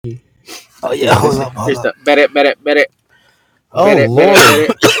Oh yeah, hold up. Here's the bet it. Oh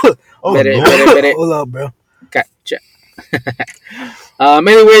Lord. Oh Lord. Hold up, bro. Gotcha.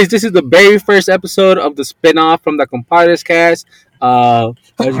 Anyways, this is the very first episode of the spinoff from the Compadres cast. As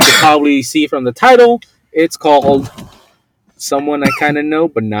you can probably see from the title, it's called Someone I Kind of Know,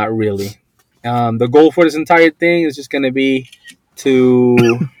 but Not Really. The goal for this entire thing is just going to be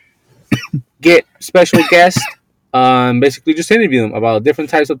to get special guests, basically just interview them about different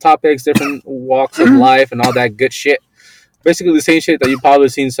types of topics, different walks of life, and all that good shit. Basically the same shit that you've probably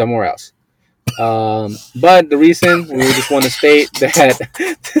seen somewhere else. But the reason we just want to state that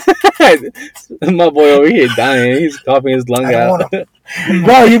my boy over here dying, he's coughing his lung out.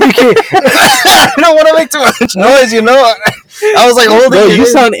 Bro, you became. I don't want to make too much noise, you know. I was like, holding. Bro, you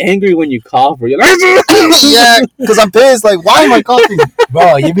sound angry when you cough. Bro. You're like, yeah, because I'm pissed. Like, why am I coughing?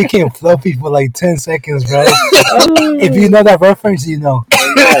 Bro, you became fluffy for like 10 seconds, bro. If you know that reference, you know.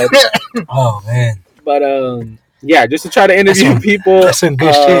 Oh man. But yeah, just to try to interview people. That's some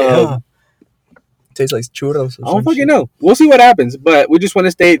good shit, huh? Tastes like churros. I don't fucking know. We'll see what happens. But we just want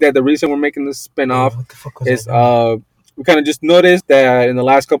to state that the reason we're making this spinoff is we kind of just noticed that in the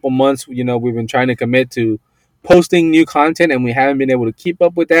last couple months, you know, we've been trying to commit to posting new content, and we haven't been able to keep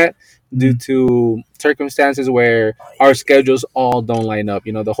up with that due to circumstances where our schedules all don't line up.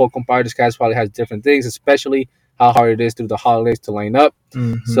 You know, the whole Compadres cast probably has different things, especially how hard it is through the holidays to line up.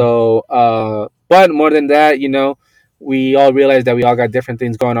 Mm-hmm. So, but more than that, you know, we all realize that we all got different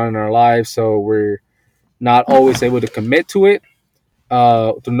things going on in our lives, so we're not always able to commit to it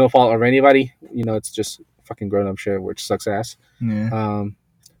through no fault of anybody. You know, it's just fucking grown-up shit, which sucks ass. Yeah.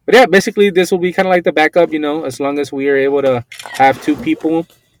 But yeah, basically this will be kind of like the backup, you know, as long as we are able to have two people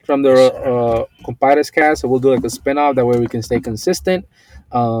from the Compadres cast, so we'll do like a spinoff, that way we can stay consistent.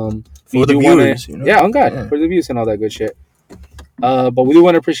 For the viewers, you know? Yeah, on God, for the views and all that good shit. But we do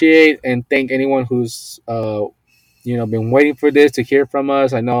want to appreciate and thank anyone who's you know, been waiting for this to hear from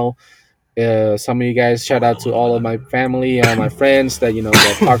us. I know some of you guys, shout out to all of my family, my friends that, you know,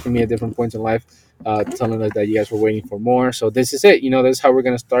 that talk to me at different points in life, telling us that you guys were waiting for more. So this is it. You know, this is how we're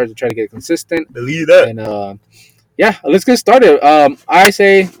going to start to try to get consistent. Believe that. And yeah, let's get started. I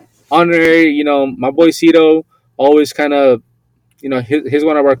say honorary, you know, my boy Cito, always kind of, you know, he's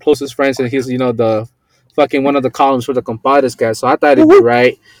one of our closest friends, and he's, you know, the fucking one of the columns for the Compadres guys. So I thought it'd be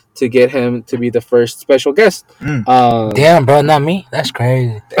right to get him to be the first special guest. Damn, bro, not me. That's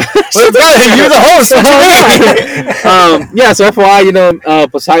crazy. You're the host. Yeah, so FYI, you know,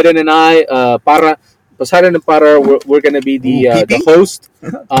 Poseidon and I, Poseidon and Parra, we're gonna be the host.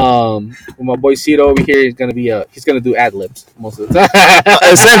 My boy Cito over here is gonna be he's gonna do ad libs most of the time.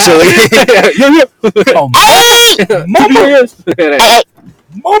 Essentially.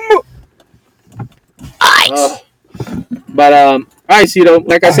 Mama. But all right, Cito.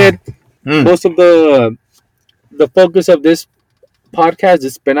 Like I said, most of the focus of this podcast,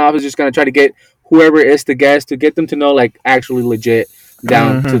 this spinoff, is just gonna try to get whoever is the guest to get them to know, like, actually legit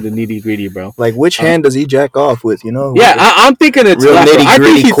down to the nitty gritty, bro. Like, which hand does he jack off with? You know? Yeah, I'm thinking it's real left. I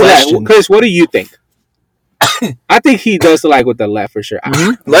think he's question. left. Chris, what do you think? I think he does like with the left for sure.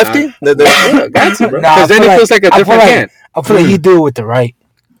 Lefty? Yeah, got to, bro. Nah, Because then it feels like a different hand. I feel like he do it with the right.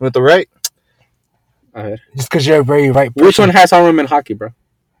 With the right? Just because you're a very right person. Which one has arm in hockey, bro?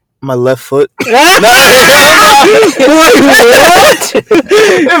 My left foot. What?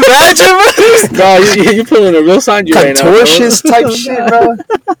 Imagine, bro, you're pulling a real Sanji right now. Contortionist type shit, bro.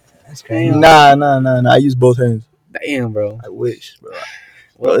 That's crazy. Nah. I use both hands. Damn, bro. I wish, bro.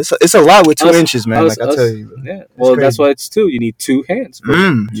 Bro, it's a lot with 2 inches, man. Like I tell you. Bro. Yeah. Well, that's why it's 2. You need 2 hands.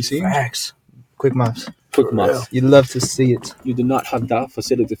 You see? Facts. Quick mouse. Quick mouse. You'd love to see it. You do not have that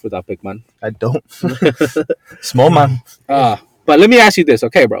facility for that, big man. I don't. Small man. But let me ask you this,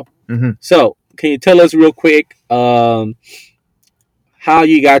 okay, bro? Mm-hmm. So, can you tell us real quick how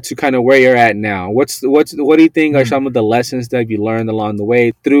you got to kind of where you're at now? What do you think are some of the lessons that you learned along the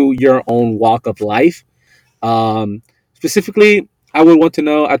way through your own walk of life? Specifically, I would want to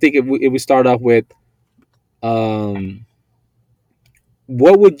know, I think if we start off with, what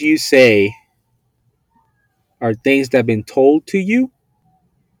would you say are things that have been told to you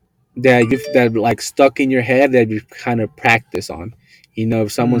that like stuck in your head that you kind of practice on? You know,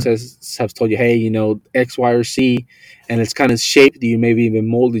 if someone has told you, hey, you know, X, Y, or C, and it's kind of shaped you, maybe even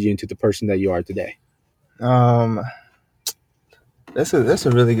molded you into the person that you are today. That's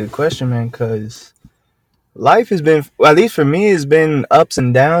a really good question, man, because life has been, at least for me, has been ups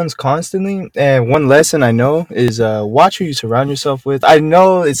and downs constantly. And one lesson I know is watch who you surround yourself with. I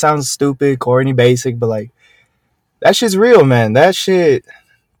know it sounds stupid, corny, basic, but like, that shit's real, man. That shit,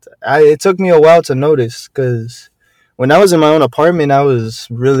 it took me a while to notice, because when I was in my own apartment, I was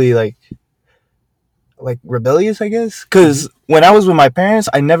really like like rebellious, I guess. Because when I was with my parents,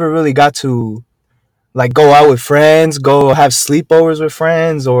 I never really got to like go out with friends, go have sleepovers with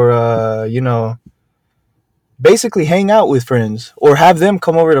friends, or basically hang out with friends or have them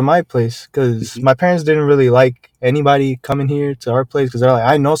come over to my place because my parents didn't really like anybody coming here to our place because they're like,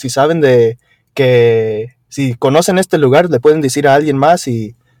 ay no, si saben de que si conocen este lugar le pueden decir a alguien más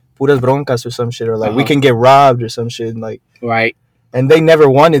y puras broncas or some shit, or like we can get robbed or some shit, like Right. and they never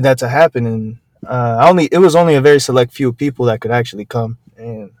wanted that to happen, and it was only a very select few people that could actually come,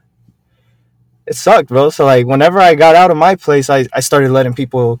 and it sucked, bro. So like whenever I got out of my place, I started letting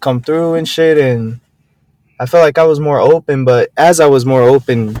people come through and shit, and I felt like I was more open, but as I was more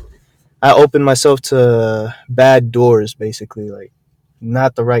open, I opened myself to bad doors, basically, like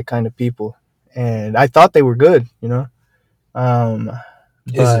not the right kind of people. And I thought they were good, you know?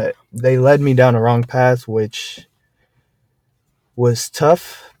 But they led me down a wrong path, which was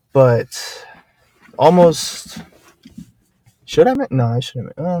tough, but almost. Should I? No, I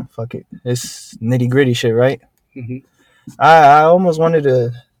shouldn't. Oh, fuck it. It's nitty gritty shit, right? Mm-hmm. I almost wanted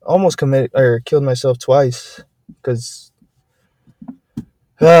to commit or killed myself twice because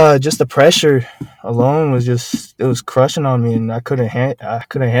just the pressure alone was it was crushing on me, and I couldn't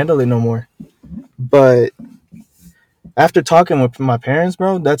handle it no more. But after talking with my parents,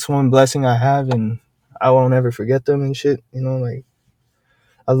 bro, that's one blessing I have, and I won't ever forget them and shit. You know, like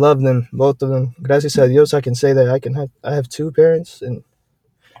I love them, both of them. Gracias a Dios, I can say that I have two parents, and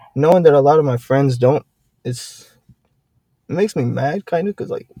knowing that a lot of my friends don't, it makes me mad, kind of,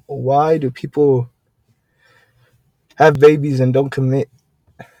 because like, why do people have babies and don't commit?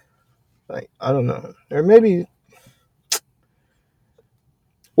 Like, I don't know, or maybe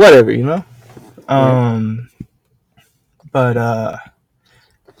whatever, you know. But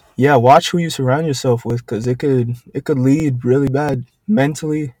yeah, watch who you surround yourself with, because it could lead really bad,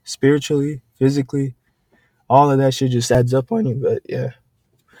 mentally, spiritually, physically. All of that shit just adds up on you. But yeah,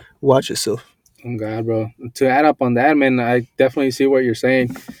 watch yourself. Oh God, bro. To add up on that, man, I definitely see what you're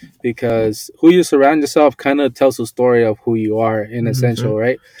saying, because who you surround yourself kind of tells a story of who you are in essential,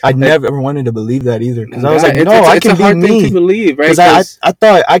 right? I never ever wanted to believe that either, because I was God, like, no, I can it's a hard be thing me. to believe, right? Because I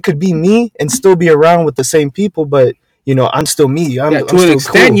thought I could be me and still be around with the same people, but you know, I'm still me. I'm to still an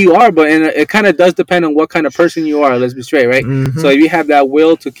extent, cool. you are, but it kind of does depend on what kind of person you are. Let's be straight, right? So if you have that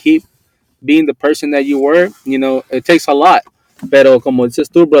will to keep being the person that you were, you know, it takes a lot. Pero como dices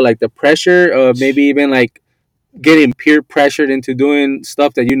tú, bro, like the pressure of maybe even like getting peer pressured into doing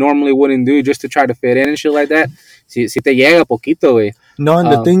stuff that you normally wouldn't do just to try to fit in and shit like that. Si te llega poquito, güey. No,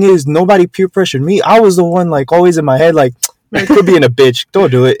 and the thing is, nobody peer pressured me. I was the one like always in my head like, man, quit being a bitch,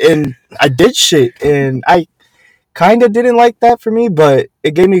 don't do it. And I did shit, and I kind of didn't like that for me, but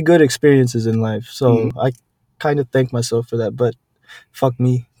it gave me good experiences in life. So I kind of thank myself for that, but fuck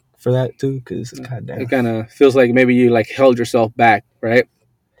me for that too, because goddamn, it kind of feels like maybe you like held yourself back, right?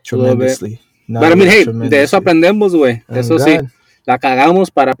 Tremendously. But I mean, hey, de eso aprendemos, güey. Eso sí, la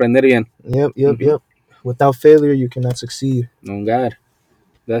cagamos para aprender bien. Yep. Without failure, you cannot succeed. Oh God,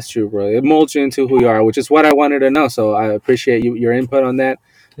 that's true, bro. It molds you into who you are, which is what I wanted to know. So I appreciate your input on that.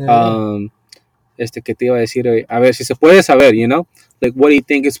 Yeah. Que te iba a decir, a ver si se puede saber, you know, like what do you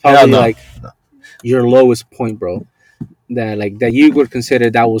think is probably your lowest point, bro? That you would consider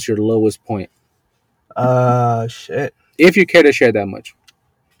that was your lowest point. Shit. If you care to share that much.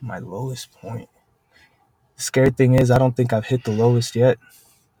 My lowest point. The scary thing is, I don't think I've hit the lowest yet.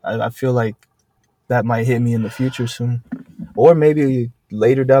 I feel like that might hit me in the future soon, or maybe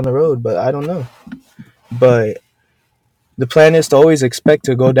later down the road, but I don't know. But the plan is to always expect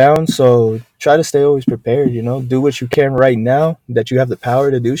to go down, so try to stay always prepared, you know, do what you can right now that you have the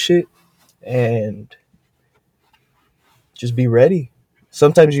power to do shit, and just be ready.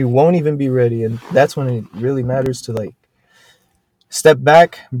 Sometimes you won't even be ready, and that's when it really matters to like step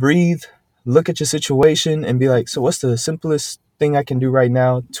back, breathe, look at your situation, and be like, so what's the simplest thing I can do right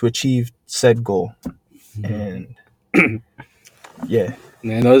now to achieve said goal? And yeah.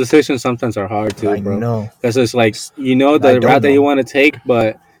 Man, those decisions sometimes are hard too, bro. I know. Because it's like, you know, the route that you want to take,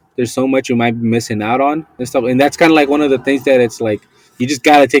 but there's so much you might be missing out on and stuff. And that's kind of like one of the things that it's like, you just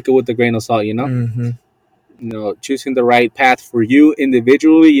got to take it with a grain of salt, you know? You know, choosing the right path for you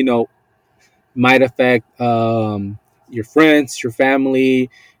individually, you know, might affect your friends, your family,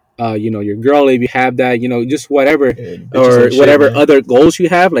 you know, your girl, if you have that, you know, just whatever, or whatever other goals you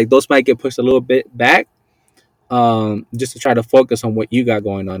have, like those might get pushed a little bit back. Just to try to focus on what you got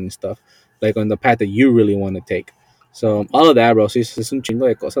going on and stuff, like on the path that you really want to take. So all of that, bro. So es un chingo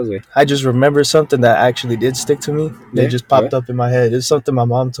de cosas, güey. I just remember something that actually did stick to me. That just popped up in my head. It's something my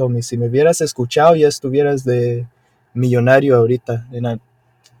mom told me. Si me hubieras escuchado, ya estuvieras de millonario ahorita. And I'm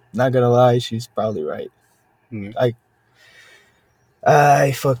not gonna lie, she's probably right.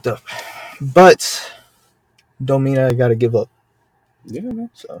 I fucked up, but don't mean I gotta give up. Yeah, man.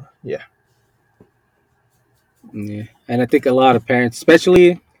 So yeah. Yeah, and I think a lot of parents,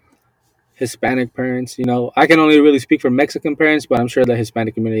 especially Hispanic parents, you know, I can only really speak for Mexican parents, but I'm sure the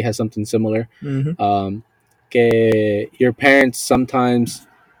Hispanic community has something similar. Que your parents sometimes,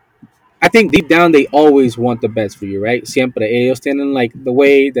 I think deep down they always want the best for you, right? Siempre. Ellos tienen like the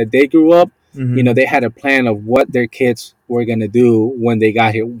way that they grew up. You know, they had a plan of what their kids were gonna do when they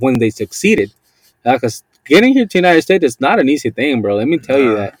got here, when they succeeded. Because getting here to the United States is not an easy thing, bro. Let me tell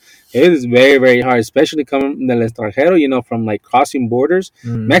you that. It is very, very hard, especially coming del extranjero, you know, from like crossing borders.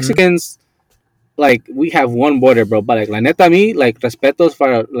 Mexicans, like, we have one border, bro. But like, la neta, me, like, respetos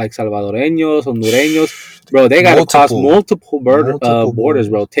for like salvadoreños, hondureños, bro. They gotta cross multiple borders,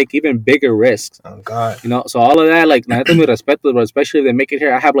 bro. Take even bigger risks. Oh God. You know, so all of that, like, la neta, me respeto, bro. Especially if they make it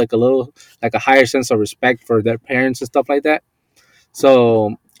here, I have like a higher sense of respect for their parents and stuff like that.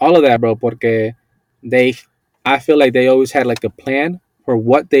 So all of that, bro, porque I feel like they always had like a plan for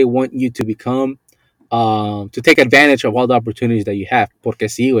what they want you to become, to take advantage of all the opportunities that you have. Porque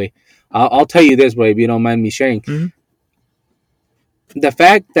sí, güey. I'll tell you this, bro, if you don't mind me sharing. The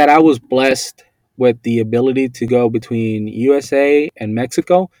fact that I was blessed with the ability to go between USA and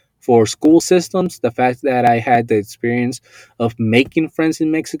Mexico for school systems, the fact that I had the experience of making friends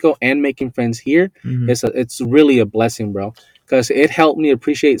in Mexico and making friends here, it's really a blessing, bro, because it helped me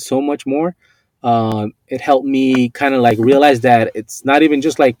appreciate so much more. It helped me kind of like realize that it's not even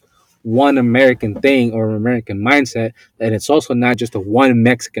just like one American thing or American mindset, and it's also not just a one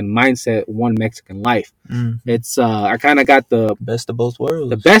Mexican mindset, one Mexican life. It's I kind of got the best of both worlds,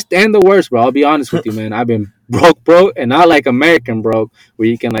 the best and the worst, bro. I'll be honest with you, man. I've been broke, and not like American broke, where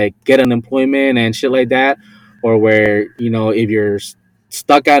you can like get unemployment and shit like that, or where, you know, if you're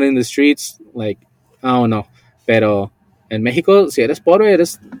stuck out in the streets, like, I don't know. Pero en México, si eres pobre,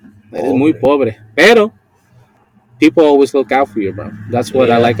 eres muy pobre. Pero people always look out for you, bro. That's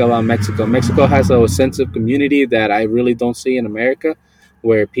what I like about Mexico. Mexico has a sense of community that I really don't see in America,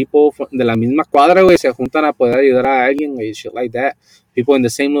 where people de la misma cuadra, güey, se juntan a poder ayudar a alguien, güey, shit like that. People in the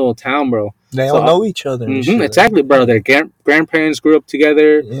same little town, bro. They all know each other. Exactly, bro. Their grandparents grew up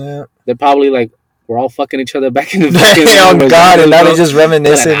together. Yeah. They're probably like, we're all fucking each other back in the oh God, and now they're just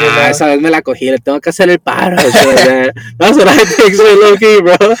reminiscing. Like, esa vez me la cogí, le tengo que hacer el paro. That's what I think, so low key,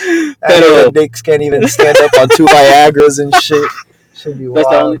 bro. Pero dicks can't even stand up on 2 Viagras and shit. Should be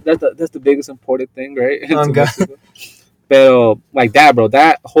wild. That's the biggest important thing, right? Oh God. Pero like that, bro,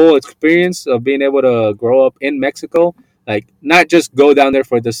 that whole experience of being able to grow up in Mexico, like, not just go down there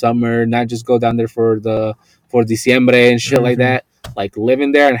for the summer, not just go down there for Diciembre and shit like that. Like,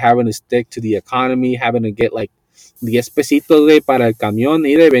 living there and having to stick to the economy, having to get like 10 pesitos de para el camión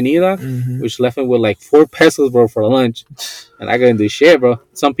ida y venida, which left me with like 4 pesos, bro, for lunch. And I couldn't do shit, bro.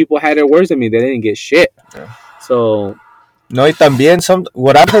 Some people had it worse than me. They didn't get shit. Yeah. So, no, y también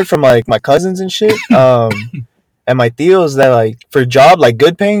what I've heard from like my cousins and shit, and my tios, that like for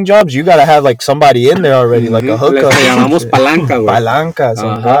good paying jobs, you gotta have like somebody in there already, like a hookup. Llamamos palanca, güey. Palancas,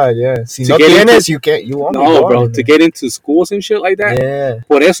 God, yeah. Si no tienes, you won't. No, bro, to get into schools and shit like that. Yeah.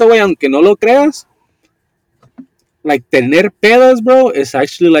 Por eso, güey, aunque no lo creas, like, tener pedas, bro, is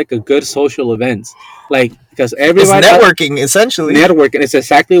actually like a good social event. Like, because everybody... It's networking, essentially. Networking, it's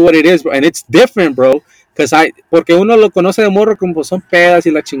exactly what it is, bro. And it's different, bro. Porque uno lo conoce de morro como son pedas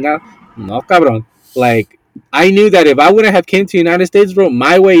y la chingada. No, cabrón. Like, I knew that if I wouldn't have came to the United States, bro,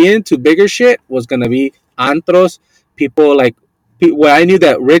 my way into bigger shit was going to be antros, people like... where I knew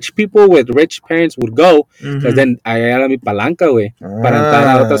that rich people with rich parents would go, because then I era mi palanca, güey, para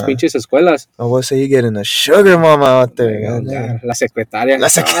entrar a otras pinches escuelas. I will say you getting a sugar mama out there. La secretaria.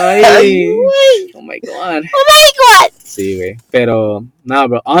 Ay, oh my God. Sí, güey. Pero, nah,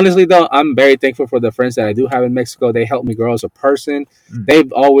 bro. Honestly, though, I'm very thankful for the friends that I do have in Mexico. They helped me grow as a person.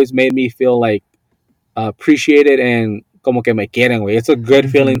 They've always made me feel like appreciated and como que me quieren, güey. It's a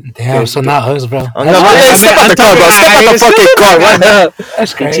good feeling. Damn, so not us, bro. Step out the car, bro. Step out the fucking car. What up?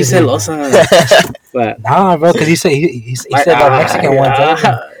 That's crazy. Celosa. But nah, bro, because he said the Mexican ones.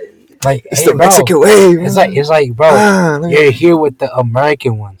 Like, it's hey, the bro, Mexican way. It's like, bro, you're here with the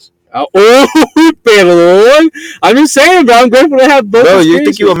American ones. Oh, perdón. I'm just saying, bro. I'm grateful to have both. Bro, you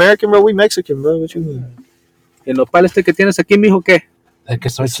think you American, bro? We Mexican, bro. What you mean? El nopal este que tienes aquí, mijo, ¿qué?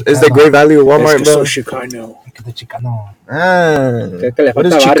 Is the Great Value of Walmart, bro? Soy Chicano. Chicano. Que le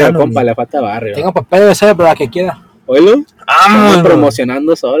falta barrio, compa, le falta barrio. Tengo papel de ser, pero que quiera. ¿Oílo?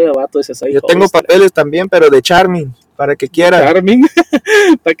 Promocionando sobre el vato ese soy. Yo tengo papeles también, pero de Charming, para que quiera. Charming,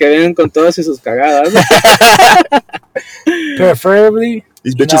 para que vengan con todas sus cagadas. Preferably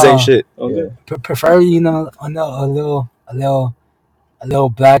These bitches ain't shit. Okay. Prefer a little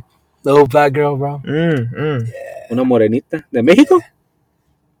black girl, bro. Una morenita de México.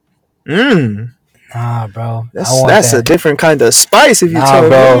 Nah, bro. That's a different kind of spice if you tell me,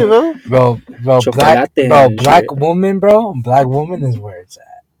 bro. Black woman, bro. Black woman is where it's at.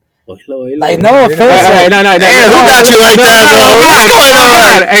 Like, no offense. No. Who got you like that, bro? What's going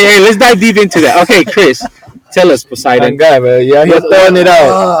on? Hey, let's dive deep into that. Okay, Chris, tell us, Poseidon. Guy, bro. Yeah, you're throwing it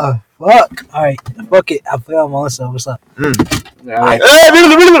out. Fuck. All right, fuck it. I feel Melissa. What's up? Right.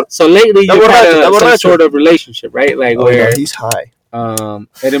 So lately, you had some sort of relationship, right? Like where no, he's high.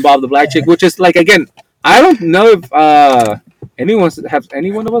 It involved the black chick, which is like, again, I don't know if any one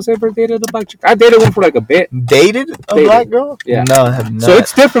of us ever dated a black chick. I dated one for like a bit. Dated a black girl? Yeah. No, I have not. So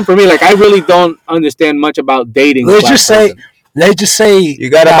it's different for me. Like, I really don't understand much about dating. Let's just say you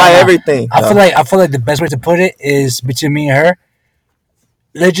gotta buy everything. I feel like the best way to put it is between me and her.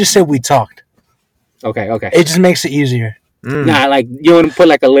 Let's just say we talked. Okay. It just makes it easier. Nah, like you wouldn't put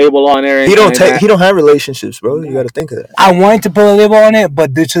like a label on there. He don't have relationships, bro. You got to think of that. I wanted to put a label on it,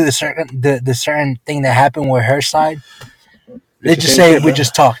 but due to the certain thing that happened with her side, let's just say we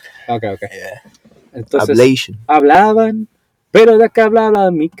just talked. Okay. Yeah. Entonces, hablaban, pero de qué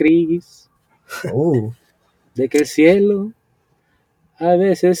hablaba mi Cris. Oh. De que el cielo a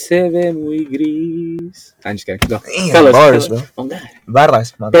veces se ve muy gris. I'm just kidding. No. Damn, bars, bro. Oh, God.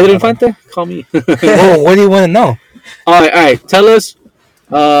 Barras. Pedro Infante, call me. Oh, what do you want to know? All right. Tell us,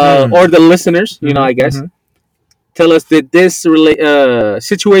 or the listeners, I guess. Mm-hmm. Tell us, did this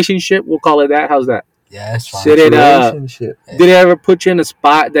situationship, we'll call it that. How's that? Yeah, that's fine. Did it ever put you in a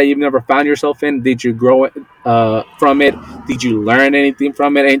spot that you've never found yourself in? Did you grow from it? Did you learn anything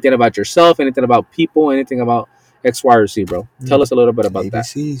from it? Anything about yourself? Anything about people? Anything about X, Y, or Z, bro? Tell us a little bit about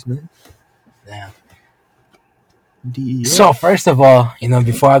ABCs, that. Man. Damn. D-E-F. So first of all,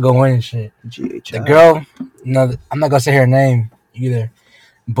 before I go in and shit, G-H-I. the girl, I'm not gonna say her name either,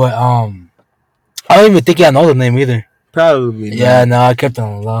 but I don't even think I know the name either. Probably. Yeah, no, I kept it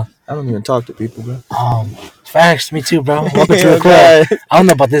on the low. I don't even talk to people, bro. Facts, me too, bro. Welcome to the club. I don't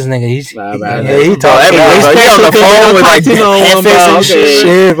know about this nigga. He talks everywhere. He's on the phone with like headphones and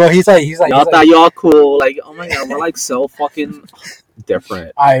shit, bro. He's like, y'all thought y'all cool. Like, oh my God, we're like so fucking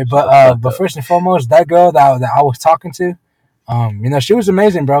different. All right, but first and foremost, that girl that I was talking to, she was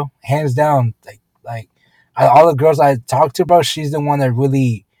amazing, bro. Hands down. Like all the girls I talked to, bro, she's the one that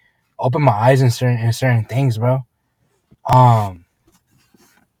really opened my eyes in certain things, bro.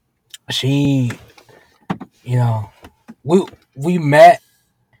 She, we met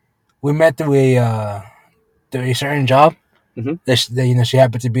through a certain job. Mm-hmm. That she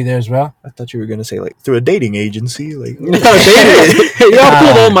happened to be there as well. I thought you were gonna say like through a dating agency, like y'all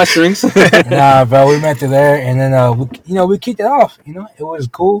pulled all my strings. Nah, bro, we met through there, and then we kicked it off. It was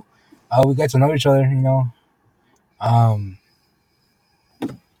cool. We got to know each other.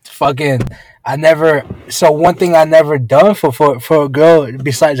 Fucking, one thing I never done for a girl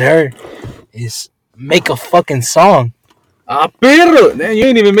besides her is make a fucking song. Perro! Man, you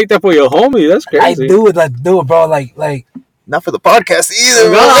didn't even make that for your homie. That's crazy. I do it, bro. Like not for the podcast either,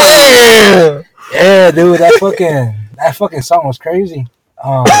 bro. Yeah, dude, that fucking song was crazy.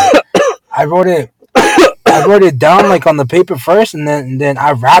 I wrote it down like on the paper first, and then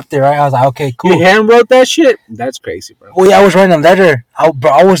I rapped it. Right, I was like, okay, cool. You hand wrote that shit? That's crazy, bro. Well, yeah, I was writing a letter. I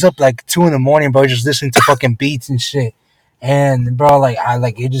was up like 2 a.m, bro, just listening to fucking beats and shit. And bro,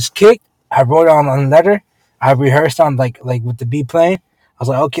 it just kicked. I wrote it on a letter. I rehearsed on like with the beat playing. I was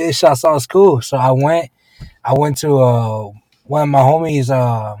like, okay, this shot sounds cool. So I went to one of my homies,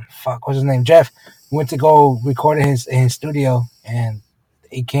 what's his name, Jeff. Went to go record it in his studio, and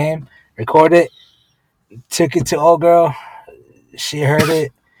he came, recorded, took it to old girl. She heard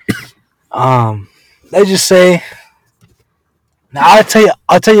it. Let's just say. Now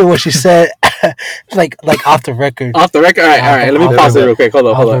I'll tell you what she said. like off the record. Off the record. All right. Let me pause it real quick. Hold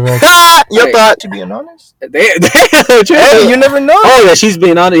on. Your thought to being honest. Hey, you never know. Oh yeah, she's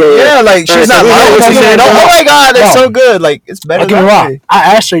being honest. Yeah, like she's not lying. She's saying, "Oh my God, that's so good." Like it's better. Don't get me wrong.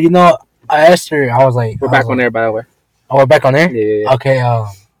 I asked her. I was like, "We're back on there, by the way." Oh, we're back on there. Yeah. Okay.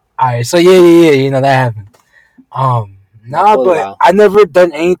 All right. So yeah. That happened. But I never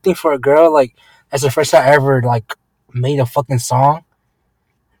done anything for a girl. Like that's the first time I ever like made a fucking song,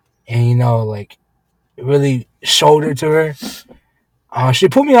 and really showed it to her. She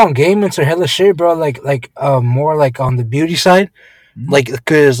put me on game into hella shit, bro. Like more like on the beauty side, like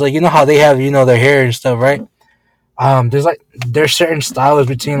cause like how they have their hair and stuff, right? There's certain styles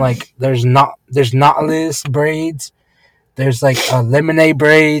between like there's knotless braids, there's like lemonade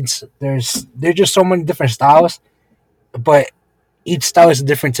braids. There's just so many different styles, but each style is a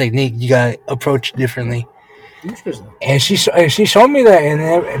different technique. You got to approach differently. Interesting. And she showed me that,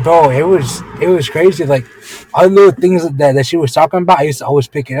 and bro, it was crazy. Like all the little things that she was talking about, I used to always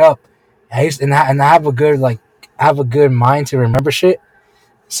pick it up. And I have a good I have a good mind to remember shit.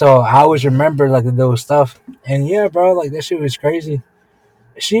 So I always remember like the little stuff. And yeah, bro, like that shit was crazy.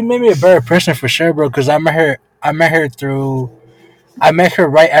 She made me a better person for sure, bro. Because I met her. I met her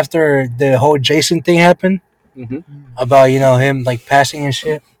right after the whole Jason thing happened Mm-hmm. about him like passing and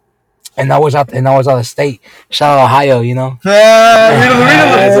shit. And I was out of state. Shout out Ohio, Yeah.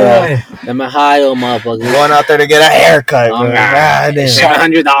 Them Ohio motherfuckers. Going out there to get a haircut, Oh, bro. God. God damn.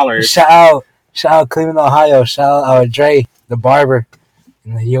 $700. Shout out Cleveland, Ohio. Shout out Dre, the barber.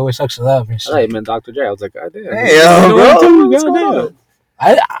 He always sucks it up and I shit. thought you meant Dr. J. I was like, God damn. Hey, yo, bro. What's God going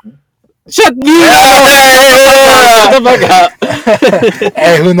damn. on? Shut you up! Shut the fuck up.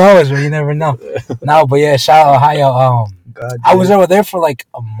 Hey, who knows? But you never know. No, but yeah, shout out Ohio. God I was damn. over there for like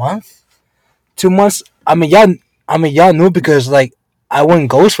a month, 2 months. I mean, y'all knew because like I went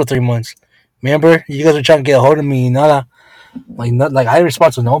ghost for 3 months. Remember, you guys were trying to get a hold of me. Not I didn't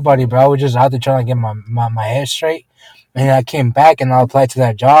respond to nobody, bro. I was just out there trying to get my head straight. And I came back and I applied to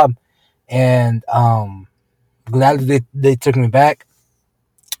that job, and gladly they took me back,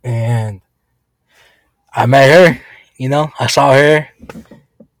 and I met her. I saw her,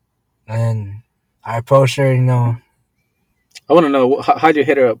 and I approached her. I want to know, how'd you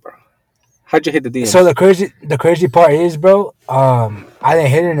hit her up, bro? How'd you hit the DM? So the crazy part is, bro, I didn't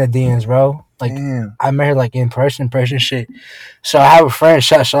hit her in the DMs, bro. Like Damn. I met her like in person shit. So I have a friend,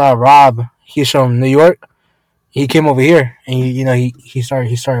 shout out Rob. He's from New York. He came over here, and he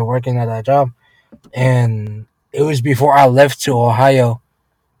started working at that job, and it was before I left to Ohio.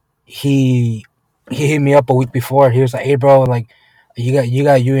 He hit me up a week before. He was like, "Hey, bro, like you got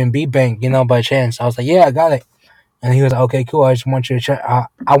UMB Bank, by chance?" I was like, "Yeah, I got it." And he was like, "Okay, cool. I just want you to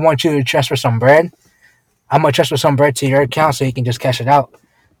I want you to transfer some bread. I'm gonna transfer some bread to your account so you can just cash it out."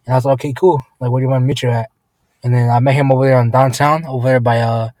 And I was like, "Okay, cool. Like, where do you want to meet you at?" And then I met him over there in downtown, over there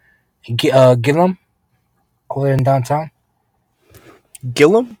by Gillum, over there in downtown.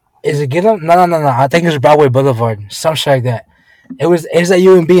 Gillum? Is it Gillum? No. I think it's Broadway Boulevard, some shit like that. It's at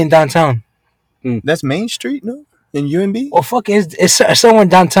UMB in downtown. That's Main Street, no? In UMB? Well, fuck, it's somewhere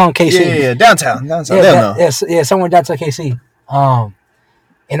downtown KC. Yeah. Downtown. Yeah, They'll know. somewhere downtown KC.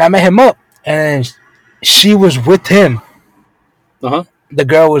 And I met him up, and she was with him. Uh-huh. The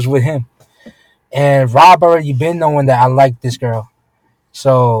girl was with him, and Rob already been knowing that I liked this girl,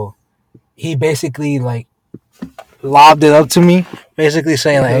 so he basically like lobbed it up to me, basically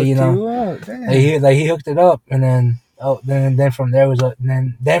saying like, hey, he hooked it up, and then from there was up,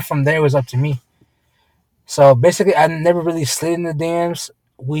 and then from there was up to me. So basically, I never really slid in the DMs.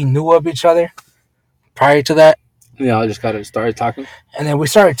 We knew of each other prior to that. Yeah, I just gotta start talking. And then we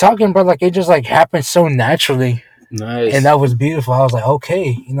started talking, but like it just like happened so naturally, Nice. and that was beautiful. I was like,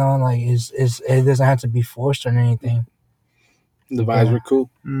 okay, like it doesn't have to be forced or anything. The vibes were cool.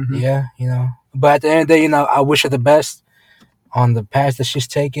 Mm-hmm. Yeah. But at the end of the day, I wish her the best on the path that she's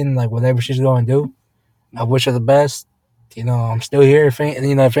taking, like whatever she's going to do. I wish her the best. I'm still here. If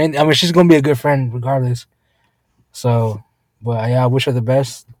anything, I mean, she's gonna be a good friend regardless. So, but yeah, I wish her the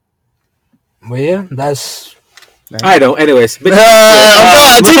best. But yeah, that's. I know. Anyways, but,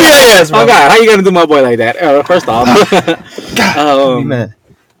 God, TBS, bro. oh God, how you gonna do my boy like that? First off, Man.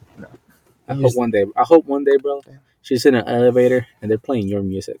 I hope one day, bro, she's in an elevator and they're playing your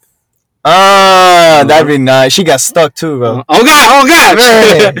music. That'd be nice. She got stuck too, bro. Oh God!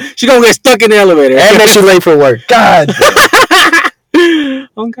 Man. She gonna get stuck in the elevator, And then she's late for work. God.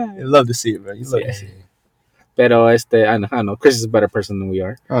 Oh God! You love to see it, bro. You love to see it. Pero I know. Chris is a better person than we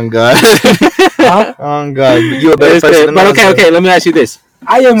are. Oh God. Oh God. You a better person than But us, okay. Let me ask you this.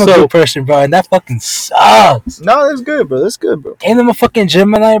 I am a good person, bro, and that fucking sucks. No, that's good, bro. That's good, bro. And I'm a fucking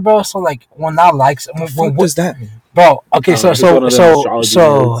Gemini, bro. So like, when I like, What does that mean? bro? Okay, so It's one of them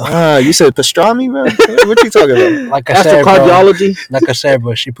astrology You said pastrami, bro? What you talking about? like I said, bro,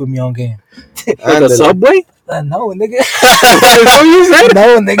 Astrocardiology. she put me on game. On the subway? No, nigga. What you said?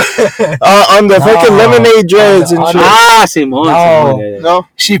 No, nigga. On the fucking lemonade dreads and on shit. Ah, Simon. No. Simon, yeah. No.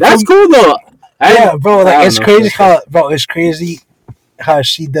 She That's put, cool though. yeah, bro. I Like don't it's know. crazy it's crazy how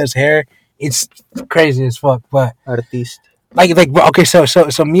she does hair. It's crazy as fuck. But Artiste. like, bro, okay, so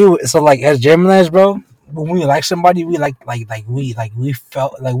like as Geminis, bro, when we like somebody, we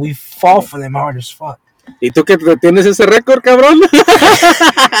we fall for them hard as fuck. ¿Y tú que tienes ese récord, cabrón?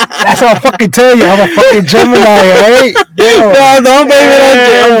 That's what I'm fucking telling you. I'm a fucking Gemini, right? No, baby.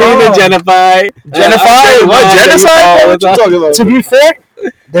 I'm being a Genify. Genocide? What? Genocide? What you talking about? To be fair,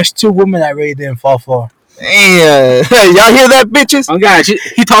 there's two women I really didn't fall for. Damn. Y'all hear that, bitches? Oh God,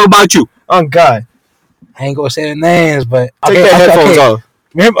 he talking about you. Oh God. I ain't gonna say the names, but Take the headphones off.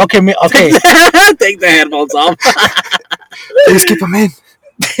 Remember, okay. Take the headphones off. Please keep them in.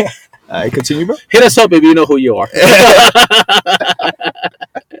 Alright, continue, bro. Hit us up if you know who you are.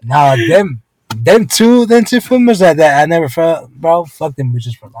 Nah, them two filmers that I never felt, bro. Fuck them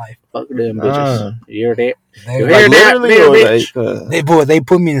bitches for life. Fuck them bitches. You're there. They, You like, hear that, literally, little or bitch? they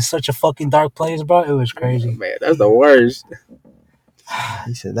put me in such a fucking dark place, bro. It was crazy. Man, that's the worst.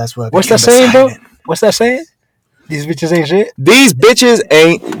 he said that's what. What's that saying, bro? What's that saying? These bitches ain't shit. These bitches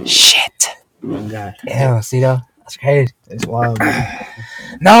ain't shit. Oh God. Damn, Cito, that's crazy. It's wild, man.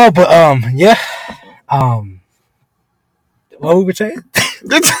 No, but yeah, what we were saying?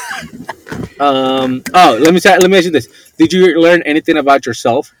 Oh, let me ask you this: did you learn anything about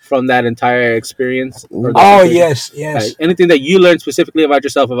yourself from that entire experience? Oh yes. Like, anything that you learned specifically about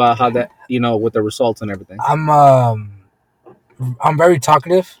yourself about how that with the results and everything? I'm very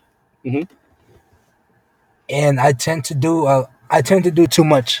talkative, Mhm. and I tend to do too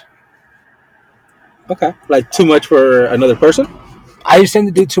much. Okay, like too much for another person. I tend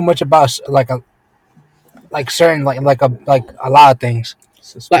to do too much about certain like a lot of things.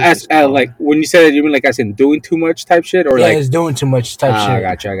 Like when you said it, you mean like as in doing too much type shit, or Yeah, like it's doing too much type shit. I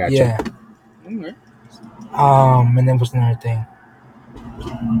gotcha. Yeah. Okay. And then what's another thing?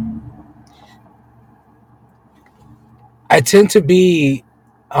 I tend to be,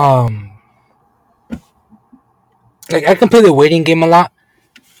 like I can play the waiting game a lot,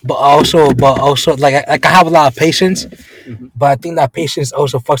 but also like I have a lot of patience, but I think that patience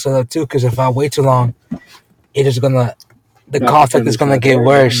also fucks it up too. Because if I wait too long, it is gonna the conflict is gonna get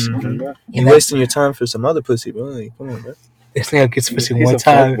worse. Mm-hmm. You wasting your time for some other pussy, bro. Like, come on, bro. This nigga gets pussy He's one a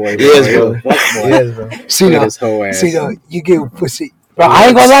time. fuckboy, Yes, bro. Yes, bro. See, you get pussy. Bro, I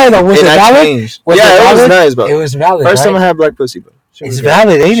ain't gonna lie though. Was it valid? Changed. Yeah, it was nice, bro. It was valid. First right? time I had black pussy, bro. It's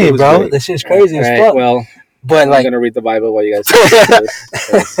valid, ain't Shit it, was bro? great. This shit's crazy as Right, fuck. well, but I'm like, gonna read the Bible while you guys listen to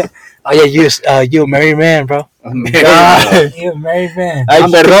this. oh yeah, you a married man, bro. I'm You a married man.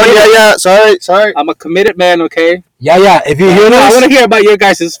 Sorry. I'm a committed man, okay? Yeah. If you hear this, I want to hear about your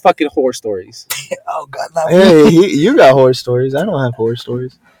guys' fucking horror stories. Oh God, no. Hey, you got horror stories. I don't have horror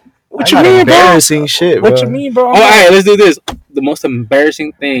stories. What I you got mean, bro? embarrassing shit, bro. What you mean, bro? Oh, all right, let's do this. The most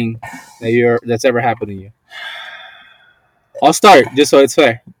embarrassing thing that's ever happened to you. I'll start just so it's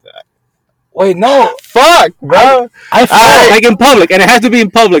fair. Wait, no. Fuck, bro. I Like in public, and it has to be in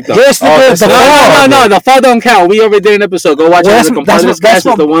public though. yes, the No, the fall don't count. We already did an episode. Go watch it. The compadres cast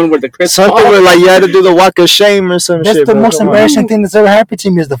is the one where the Chris something where like you had to do the walk of shame or some That's shit. the bro. most Come on. embarrassing thing that's ever happened to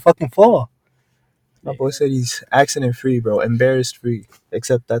me is the fucking fall. My boy said he's accident free, bro. Embarrassed free,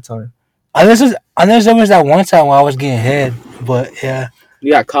 except that time. Unless there was that one time where I was getting head, but yeah.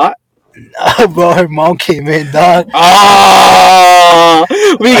 You got caught? Bro, her mom came in, dog. Oh,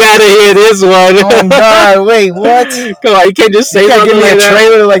 we gotta hear this one. Oh God, wait, what? Come on, you can't just say something give me like a that.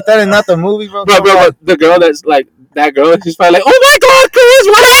 trailer like that and not the movie, bro. Bro, the girl that's like that girl, she's probably like, oh my God, Chris,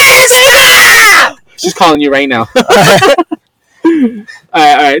 what is it? She's calling you right now.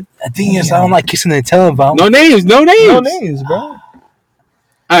 All right. The thing is, I don't like kissing and telling, bro. No names, No names, bro. All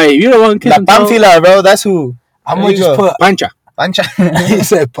right, you don't want to kiss La and tell. Pamphila, bro. That's who. I'm There gonna you just go. put. Pancha. Pancha. He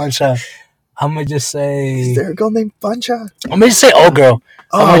said punch out. I'm gonna just say. Is there a girl named Pancha? I'm gonna just say old girl.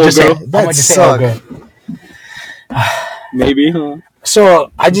 I'm gonna just say. I'm that gonna just say old sucked. girl. Maybe, huh?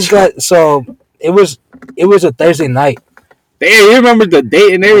 So I just got. So it was a Thursday night. Damn, you remember the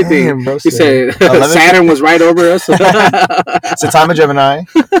date and everything. Damn, bro, He said 11? Saturn was right over us. It's the time of Gemini.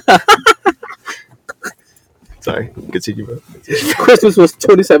 Sorry, continue, bro. Christmas was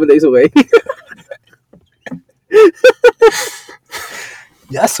 27 days away.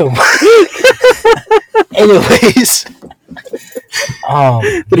 Yeah, so. Anyways.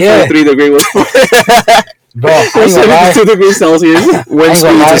 Yeah. 3 was Bro, I ain't gonna lie. 72 degrees Celsius. Wind speeds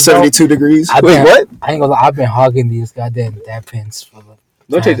lie, are 72 degrees. I Wait, been- what? I ain't gonna lie. I've been hogging these goddamn dad pins for the.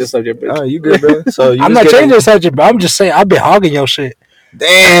 Don't change the subject, bitch. Oh, you good, bro? So you I'm just not get- changing the subject, bro. I'm just saying I've been hogging your shit.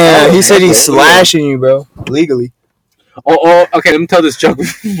 Damn, he said he's bro. slashing you, bro, legally. Oh, okay. Let me tell this joke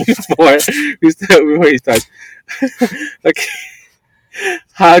before he starts. Okay,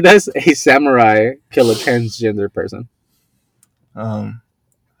 how does a samurai kill a transgender person? How?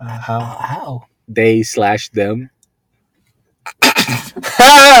 How? They slash them. Bro.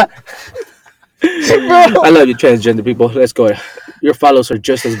 I love you, transgender people. Let's go. Your follows are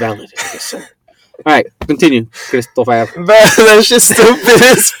just as valid. Yes, sir. All right, continue, Christopher. Bro, that's just stupid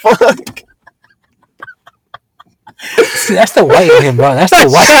as fuck. See, that's the white in him, bro. That's the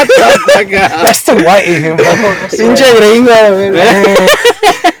white. Oh my God. That's the white in him, bro. Pinche gringo, man.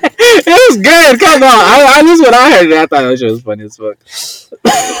 It was good. Come on. I this is what I heard. And I thought that shit was funny as fuck.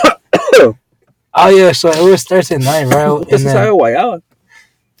 Oh yeah, so it was Thursday night, right? This is how guayaba.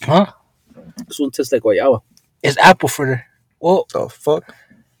 Huh? This one tastes like guayaba. It's apple fritter. Well, The fuck?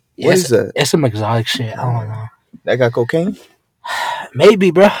 yeah, What is that? It's some exotic shit. I don't know. That got cocaine?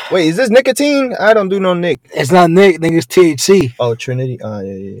 Maybe, bro. Wait, is this nicotine? I don't do no nick. It's not Nick. Nigga's THC. Oh, Trinity.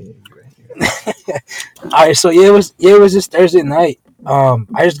 Yeah. All right, so it was this Thursday night.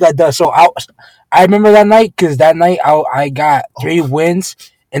 I just got done. So I remember that night because that night I got 3 wins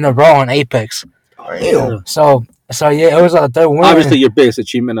in a row on Apex. Damn. So yeah, it was a third win. Obviously, your biggest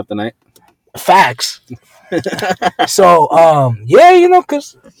achievement of the night. Facts. So yeah, you know,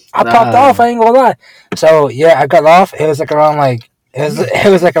 cause I popped off. I ain't gonna lie. So yeah, I got off. It was like around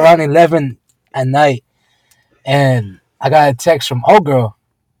it was like around 11 at night, and I got a text from old girl.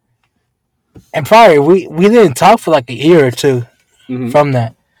 And probably we didn't talk for like a year or two from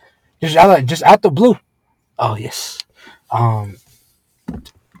that. Just out the blue. Oh yes.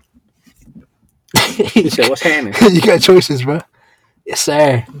 He said, "What's happening?" You got choices, bro. Yes,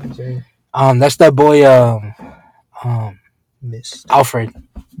 sir. That's that boy. Missed. Alfred.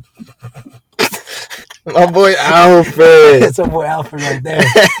 My boy Alfred. That's a boy Alfred right there.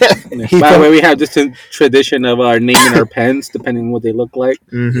 By the way, we have this tradition of naming our pens depending on what they look like.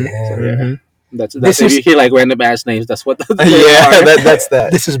 Mm-hmm. Yeah. So, yeah. That's This if is- you hear like random ass names. That's what. That's that.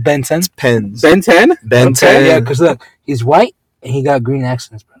 This is Ben 10. Pens. Ben 10. Ben Okay. 10. Yeah, because look, he's white and he got green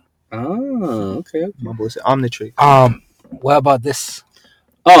accents, bro. Oh, okay. My boy said Omnitrix. What about this?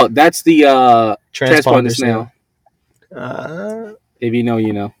 Oh, that's the Transponder transponder snail. If you know,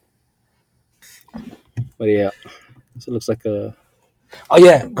 you know. But yeah, so it looks like a. Oh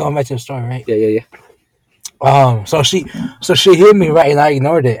yeah, going back to the story, right? Yeah. So she hit me right, and I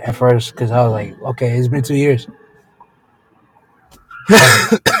ignored it at first because I was like, okay, it's been 2 years.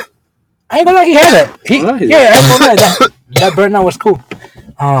 I ain't gonna lie, he had it. I ain't gonna lie, that burnout was cool.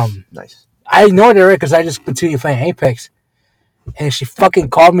 Nice. I ignored her because I just continued playing Apex, and she fucking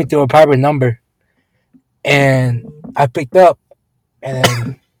called me through a private number, and I picked up, and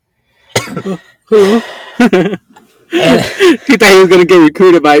then. He thought he was gonna get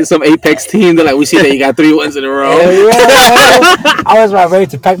recruited by some Apex team. They're like, we see that you got 3 wins in a row. I was about ready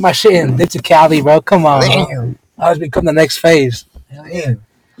to pack my shit and live to Cali, bro. Come on, bro. I was become the next phase. Damn.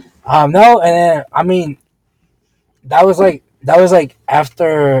 No, and then I mean, that was like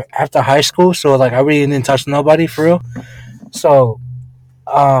after high school, so like I really didn't touch nobody for real. So,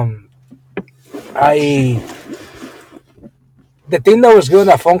 the thing that was good in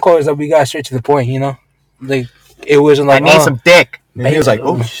that phone call is that we got straight to the point. You know, like it wasn't like I need some dick. And he was like,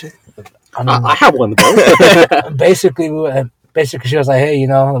 basically- oh shit. I mean, I have one though. basically she was like, hey, you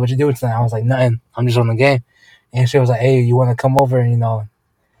know, what you doing tonight? I was like, nothing. I'm just on the game. And she was like, hey, you want to come over and, you know,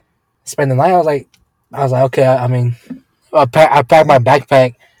 spend the night? I was like, okay. I mean, I packed my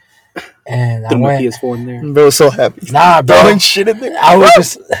backpack and I Threw my went. PS4 in there. Bro, so happy. Nah, bro. Throwing shit in there. I was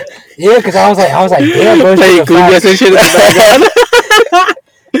just, yeah, because I was like, damn, bro. Playing cumbias and shit in the background.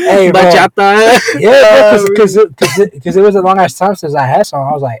 Hey, bro. Bachata. Yeah, because it was a long ass time since I had some.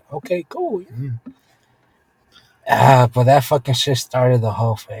 I was like, okay, cool. But that fucking shit started the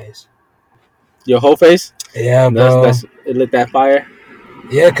whole phase. Your whole face. Yeah, bro. It lit that fire.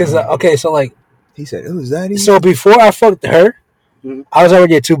 Yeah, because okay, so like, He said, who's that? so before I fucked her, I was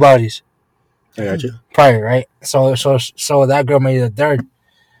already at 2 bodies I got you. prior, right? So that girl made it a third.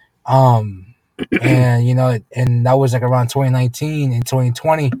 And you know, and that was like around 2019 and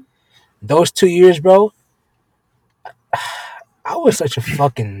 2020. Those 2 years, bro, I was such a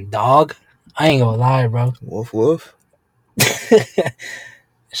fucking dog. I ain't gonna lie, bro. Woof woof.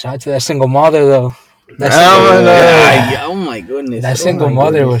 Shout out to that single mother though. Oh my goodness. That single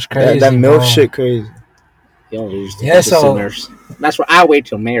mother was crazy. That MILF bro. shit crazy. Yeah, so- that's where I wait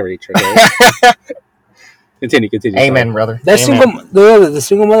till marriage. Okay? Continue. Amen, brother. That Amen. the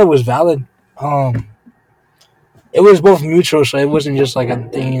single mother was valid. It was both mutual, so it wasn't just like a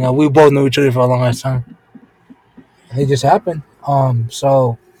thing. You know, we both knew each other for a long ass time, and it just happened.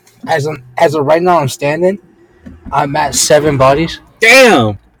 So as of right now, I'm standing. I'm at 7 bodies.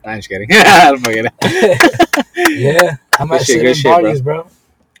 Damn. I'm just kidding. I'm fucking- Yeah, I'm Good at shit, 7 good shit, bodies, bro.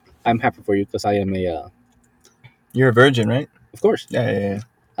 I'm happy for you because I am a. You're a virgin, right? Of course. Yeah.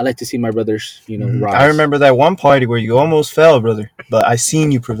 I like to see my brothers, you know, rise. I remember that one party where you almost fell, brother, but I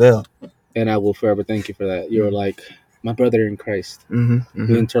seen you prevail. And I will forever thank you for that. You're like my brother in Christ. Mm-hmm.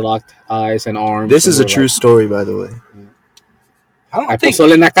 We interlocked eyes and arms. This and is a we're true like, story, by the way. I don't I think.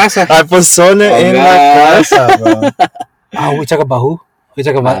 pozole en la casa. I pozole en la God. casa, bro. Oh, we talk about who? We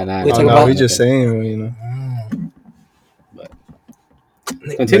talk about. Nah, we nah, talk nah. No, about. we just saying, you know.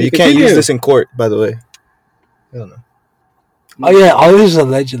 No, Continue. you can't use this in court, by the way. I don't know. Oh yeah, all this is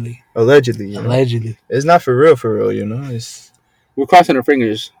allegedly. Allegedly, you know? Allegedly. It's not for real, you know. It's We're crossing our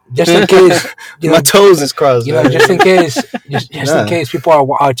fingers. Just in case, my toes is crossed. you know, man. just in case, just Nah. in case people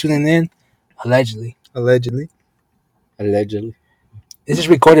are tuning in. Allegedly, Allegedly. Allegedly. this is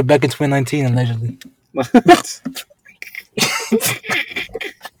recorded back in 2019. Allegedly,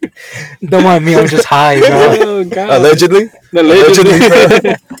 don't mind me. I'm just high, bro. Oh, God. Allegedly.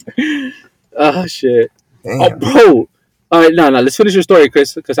 Allegedly. Oh shit. Damn. Oh, bro. All right, no. Let's finish your story,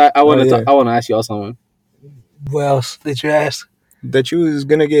 Chris, because I want to. yeah. I want to ask you all something. What else did you ask? That you was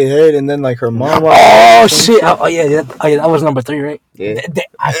gonna get head, and then like her mom. Oh shit! Oh yeah, that was number 3, right? Yeah.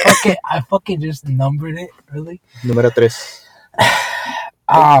 I fucking just numbered it. Really? Número 3.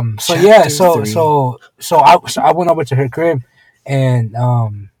 So yeah, so I went over to her crib, and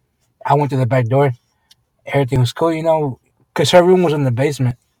I went to the back door. Everything was cool, you know, cause her room was in the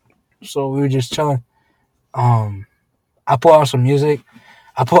basement, so we were just chilling. I put on some music.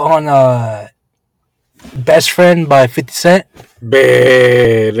 I put on "Best Friend" by 50 Cent.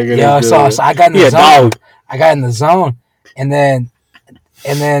 Babe, look at Yeah, this so dude. I got in the Yeah, zone. dog. I got in the zone, and then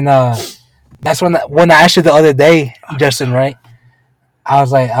that's when I asked you the other day, Justin, right? I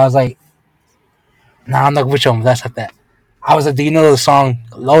was like, nah, I'm not with you. That's not that. I was like, do you know the song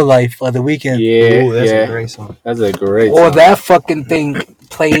 "Low Life" of The Weeknd? Yeah, Ooh, that's yeah. a great song. That's a great. Or song. that fucking thing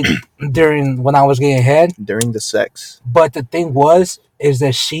played during when I was getting head. During the sex. But the thing is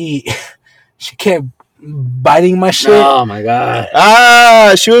that she kept biting my shit. Oh my god.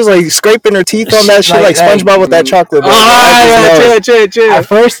 Ah, she was like scraping her teeth on that shit like SpongeBob with that chocolate. Bro. Oh, yeah, chill. At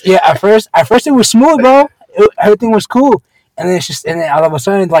first it was smooth, bro. Everything was cool, and then all of a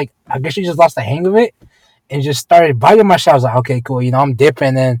sudden, like, I guess she just lost the hang of it and just started biting my shit. I was like, okay, cool, you know, I'm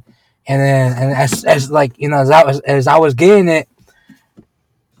dipping, and as like, you know, as I was getting it,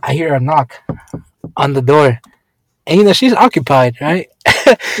 I hear a knock on the door, and you know she's occupied, right?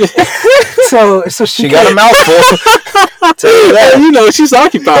 so She got a mouthful. Tell you that. You know she's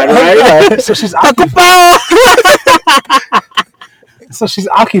occupied, right? So she's occupied. So she's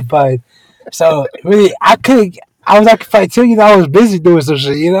occupied. So really, I was occupied too. You know, I was busy doing some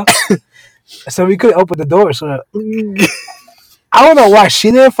shit. You know, so we couldn't open the door. So I don't know why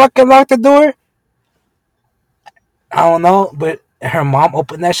she didn't fucking lock the door. I don't know, but her mom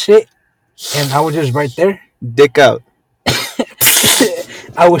opened that shit, and I was just right there. Dick out.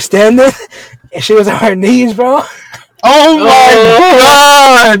 I was standing, and she was on her knees, bro. Oh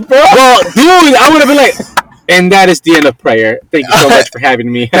my god, bro. Well, dude, I would have been like, and that is the end of prayer. Thank you so much for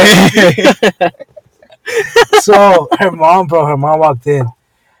having me. So her mom walked in.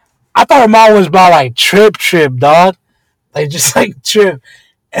 I thought her mom was about like trip, dog. Like just like trip.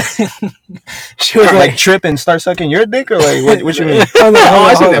 She was like like, trip and start sucking your dick, or like what you mean? hold Oh,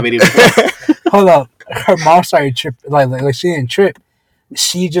 I on, seen that video. hold up. Her mom started trip, like she didn't trip.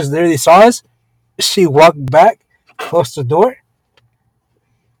 She just literally saw us. She walked back, closed the door,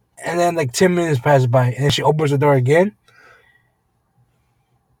 and then like 10 minutes passed by, and then she opens the door again.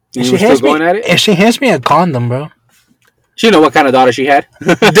 You were still going at it? And she hands me a condom, bro. She didn't know what kind of daughter she had.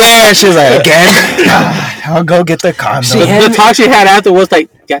 Damn, she's like, again? I'll go get the condom. The talk she had after was like,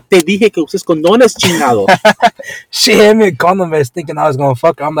 ya te dije que uses condones, chingado. She handed me a condom, thinking I was gonna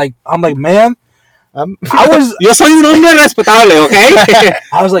fuck her. I'm like, ma'am. Yo soy un hombre respetable, okay?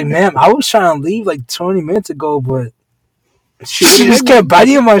 I was like, ma'am, I was trying to leave like 20 minutes ago, but she just kept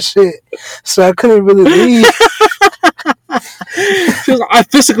biting my shit, so I couldn't really leave. She was like, I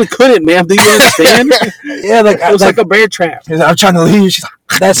physically couldn't, ma'am. Do you understand? Yeah, like It was like a bear trap. She's like, I'm trying to leave. She's like,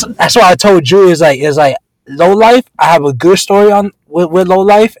 that's why I told Drew is like Low Life. I have a good story on with Low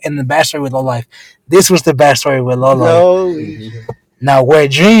Life and the bad story with Low Life. This was the bad story with Low Life. no. Now, Wet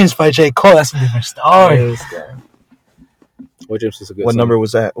Dreams by J. Cole, that's a different story. What James is a good What song. number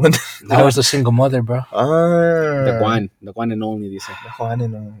was that? That was a single mother, bro. The Juan and only, dice. Juan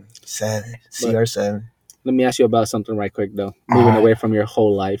and 7. CR7. Let me ask you about something right quick, though. Moving away from your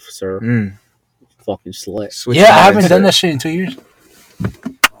whole life, sir. Fucking slut. Switching Yeah, I haven't mindset. done that shit in 2 years.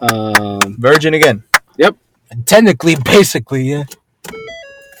 Virgin again. Technically, basically, yeah.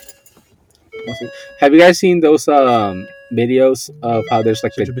 Have you guys seen those videos of how there's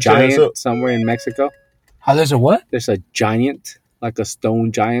like a Switch your giant up. somewhere in Mexico? How there's a what? There's a giant, like a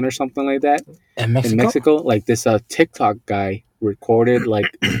stone giant or something like that In Mexico? in Mexico. Like this TikTok guy recorded like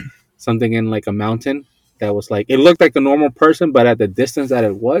something in like a mountain that was like, it looked like a normal person, but at the distance that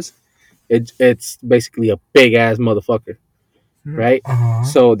it was, it's basically a big ass motherfucker, right? Uh-huh.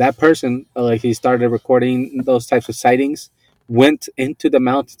 So that person, like, he started recording those types of sightings, went into the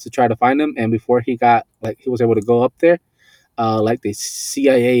mountains to try to find him, and before he was able to go up there, like the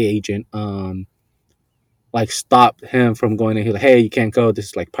CIA agent like stopped him from going in. He's like, hey, you can't go. This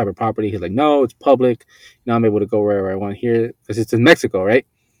is like private property. He's like, no, it's public. I'm able to go wherever I want here because it's in Mexico, right?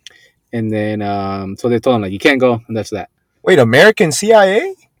 And then so they told him like, you can't go, and that's that. Wait, American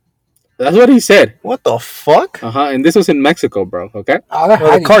CIA? That's what he said. What the fuck? And this was in Mexico, bro. Okay. Oh,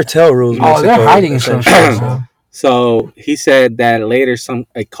 Well, the cartel rules. Mexico, they're hiding some shit. So he said that later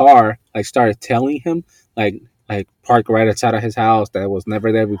a car like started telling him like park right outside of his house that was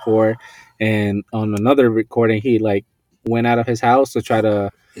never there before, and on another recording he like went out of his house to try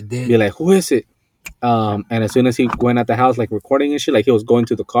to be like, who is it? And as soon as he went out the house like recording and shit, like he was going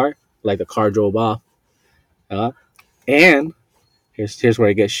to the car, like the car drove off. And here's where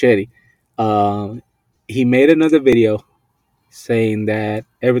it gets shitty. He made another video saying that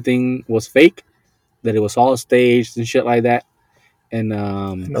everything was fake, that it was all staged and shit like that. And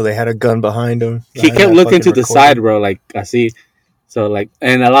no, they had a gun behind him. He kept looking to the side, bro. Like I see, so like,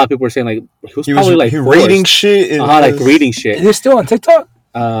 and a lot of people were saying like he was like reading shit, like reading shit. Is it still on TikTok?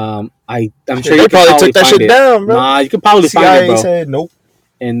 I'm Shit, sure they you probably can took that find shit it. down, bro. Nah, you can probably CIA find it, bro. said nope.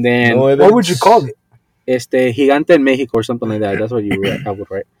 And then No What would you call it? Gigante en Mexico or something like that. That's what I would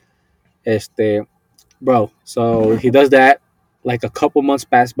write. Bro. So he does that. Like a couple months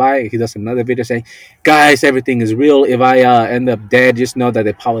pass by, he does another video saying, "Guys, everything is real. If I end up dead, just know that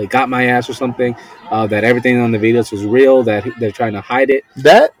they probably got my ass or something. That everything on the videos was real. That they're trying to hide it."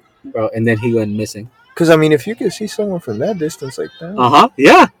 That, bro. And then he went missing. Because I mean, if you could see someone from that distance like that,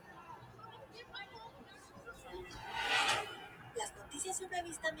 yeah.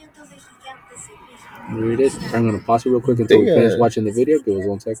 Here it is. I'm gonna pause it real quick until we finish watching the video. Give us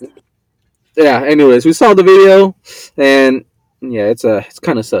 1 second. Yeah. Anyways, we saw the video, and yeah, it's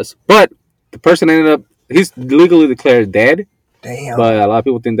kind of sus. But the person ended up he's legally declared dead. Damn. But a lot of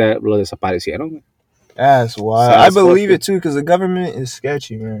people think that lo desaparecieron. That's wild. I believe it too, because the government is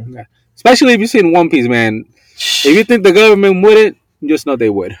sketchy, man. Yeah. Especially if you've seen One Piece, man. If you think the government wouldn't, just know they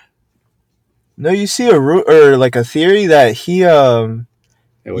would. No, you see a theory that he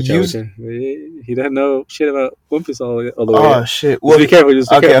he doesn't know shit about One Piece all the way. Oh shit! Well, be careful. Just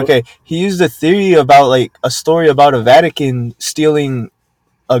be careful. Okay. He used a theory about like a story about a Vatican stealing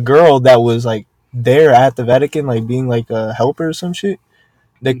a girl that was like there at the Vatican, like being like a helper or some shit.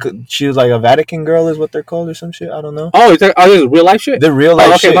 She was like a Vatican girl, is what they're called, or some shit. I don't know. Oh, this is real life shit. The real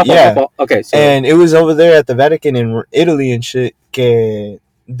life shit, yeah. Okay, so. And it was over there at the Vatican in Italy and shit. Que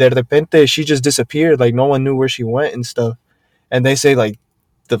de repente she just disappeared, like no one knew where she went and stuff. And they say like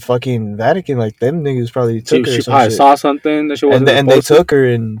the fucking Vatican, like them niggas probably took her. She probably saw something that she wasn't. And they took her,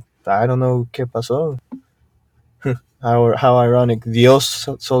 and I don't know qué pasó. How ironic. Dios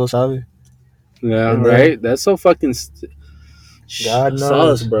solo sabe. Yeah, right. That's so fucking. God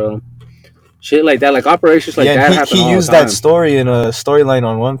knows, bro. Shit like that, like operations like that. He used that story in a storyline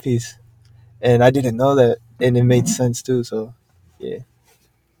on One Piece, and I didn't know that, and it made sense too. So, yeah,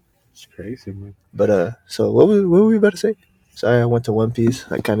 it's crazy, man. But so what were we about to say? Sorry, I went to One Piece.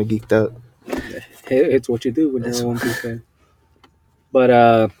 I kind of geeked out. It's what you do when you're a One Piece fan.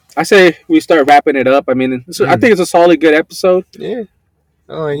 But I say we start wrapping it up. I mean, I think it's a solid, good episode. Yeah,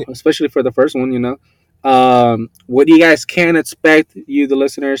 especially for the first one, you know. What you guys can expect, you the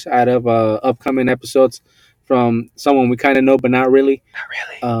listeners, out of upcoming episodes from someone we kind of know but not really.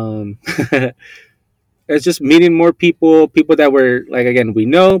 It's just meeting more people that we're like, again, we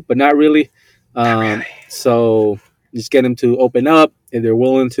know but not really. So just get them to open up if they're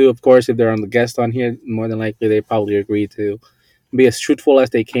willing to. Of course, if they're on the guest on here, more than likely they probably agree to be as truthful as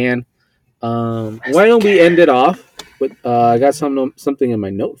they can. Why don't we end it off with I got something in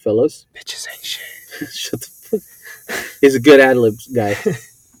my note, fellas. Bitches ain't shit. Shut the fuck. He's a good ad-libs guy.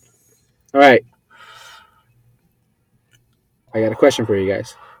 All right. I got a question for you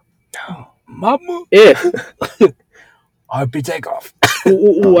guys. No. Mama. If RP Takeoff.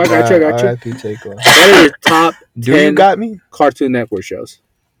 Ooh, I got you. RP Takeoff. What are your top 10 you got me? Cartoon Network shows?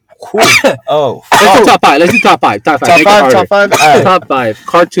 Cool. Oh. Let's do top 5. Let's do top 5. Top 5. Top 5. Right. Top 5.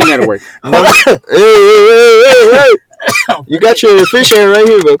 Cartoon Network. Hey. You got your fish hair right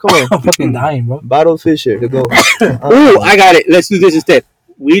here, bro. Come on. I'm fucking dying, bro. Bottled fish hair to go. Ooh, I got it. Let's do this instead.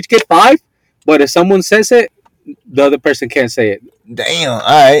 We each get 5, but if someone says it, the other person can't say it. Damn. All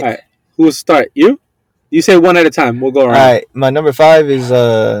right. Who will start? You? You say one at a time. We'll go around. All right. My number 5 is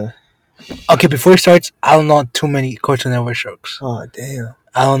Okay, before it starts, I don't know too many Cartoon Network shows. Oh damn.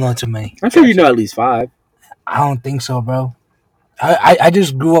 I don't know too many. I'm sure you know at least 5. I don't think so, bro. I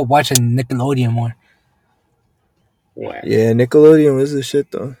just grew up watching Nickelodeon more. Wow. Yeah, Nickelodeon was the shit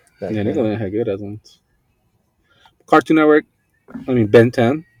though. Yeah, Nickelodeon had good ones. Cartoon Network. I mean Ben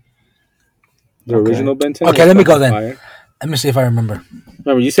 10. The original Ben 10. Okay, let me go then. Let me see if I remember.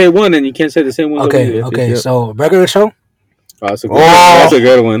 Remember, you say one and you can't say the same one. Okay. So regular show. Oh, that's a good one. That's a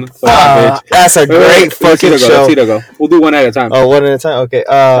good one. That's a great fucking show. Cito go. We'll do one at a time. Oh, one at a time? Okay.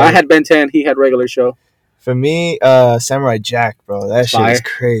 I had Ben 10. He had regular show. For me, Samurai Jack, bro. That shit is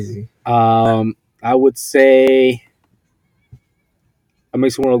crazy. I would say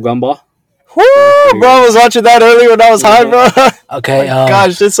Amazing World Gumball. Woo, bro, I was watching that earlier when I was high, bro. Okay.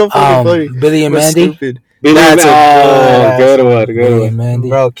 Gosh, it's so fucking funny. Billy and Mandy. Stupid. That's a good one. Billy and Mandy.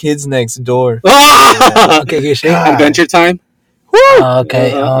 Bro, Kids Next Door. Okay, good shit. Adventure Time. Woo!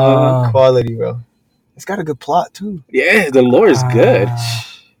 Okay. Quality, bro. It's got a good plot too. Yeah, the lore is good.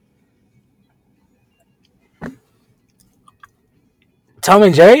 Tom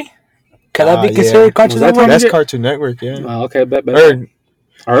and Jerry. Can that be considered Cartoon Network? That's Cartoon Network, yeah. Okay, bet.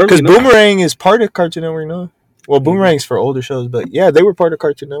 Because Boomerang is part of Cartoon Network, no? Well, Boomerang's for older shows, but yeah, they were part of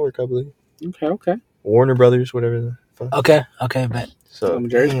Cartoon Network, I believe. Okay. Warner Brothers, whatever the fuck. Okay, bet. So Tom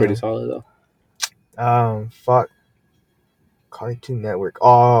and Jerry's pretty solid though. Fuck. Cartoon Network.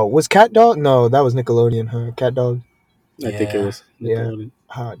 Oh, was Cat Dog? No, that was Nickelodeon, huh? Cat Dog. I think it was Nickelodeon.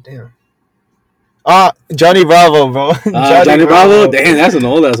 Ah, damn. Johnny Bravo, bro. Johnny Bravo. Damn, that's an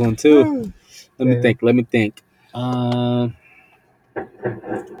old ass one too. Let me think.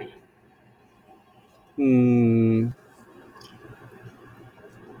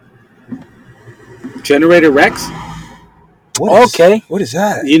 Generator Rex. What is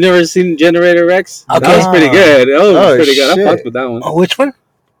that? You never seen Generator Rex? Okay. That was pretty good. Pretty good. Shit. I fucked with that one. Oh, which one?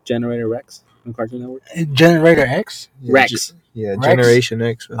 Generator Rex on Cartoon Network. Generator X. Rex. Rex? Generation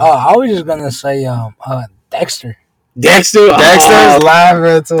X. Man. I was just gonna say Dexter. Dexter's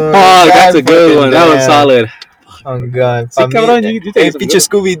Laboratory. Oh, that's a good one. That was solid. Oh God. See, Cameron, you feature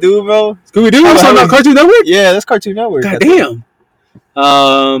Scooby Doo, bro. Scooby Doo was on Cartoon Network. Yeah, that's Cartoon Network. God damn.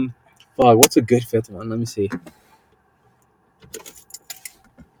 Fuck. What's a good fifth one? Let me see.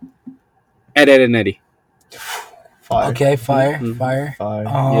 Ed, and Eddie. Fire. Okay, fire. Yep.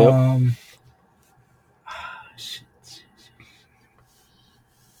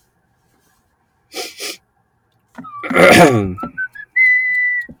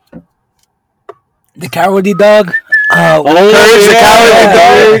 The Cowardly Dog.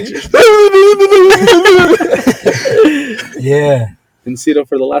 Yeah. And Cito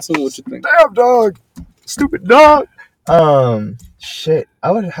for the last one. What you think? Damn dog. Stupid dog. Shit.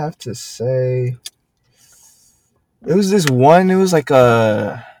 I would have to say it was this one. It was like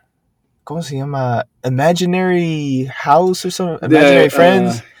a ¿cómo se llama? Imaginary house or something. Imaginary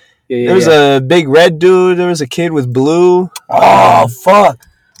friends. There was a big red dude. There was a kid with blue. Oh fuck.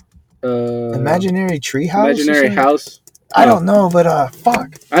 Imaginary tree house. Imaginary house. I don't know, but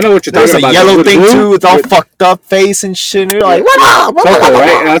fuck. I know what you're talking about. There's a yellow thing too, with all fucked up face and shit. And you're like, what up? Coco,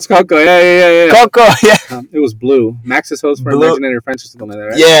 right? That's Coco. Yeah. Coco, yeah. It was Blue. Max's host for Imaginary Friends or something like that,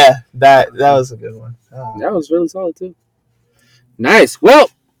 right? Yeah, that was a good one. That was really solid too. Nice. Well,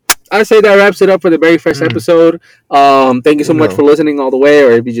 I say that wraps it up for the very first episode. Thank you so much for listening all the way,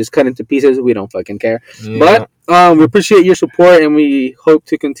 or if you just cut into pieces, we don't fucking care. Yeah. But we appreciate your support, and we hope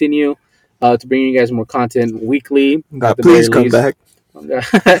to continue to bring you guys more content weekly. God, please come back.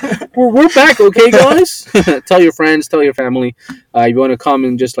 We're back, okay, guys? Tell your friends, tell your family. If you want to come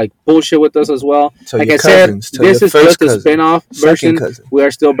and just like bullshit with us as well. Like I said, this is just a spin-off version. We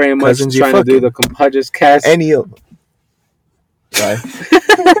are still very much trying to do the Compudges cast. Any of them.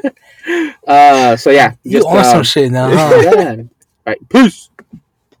 So yeah, you on some shit now, huh? Yeah. All right, peace.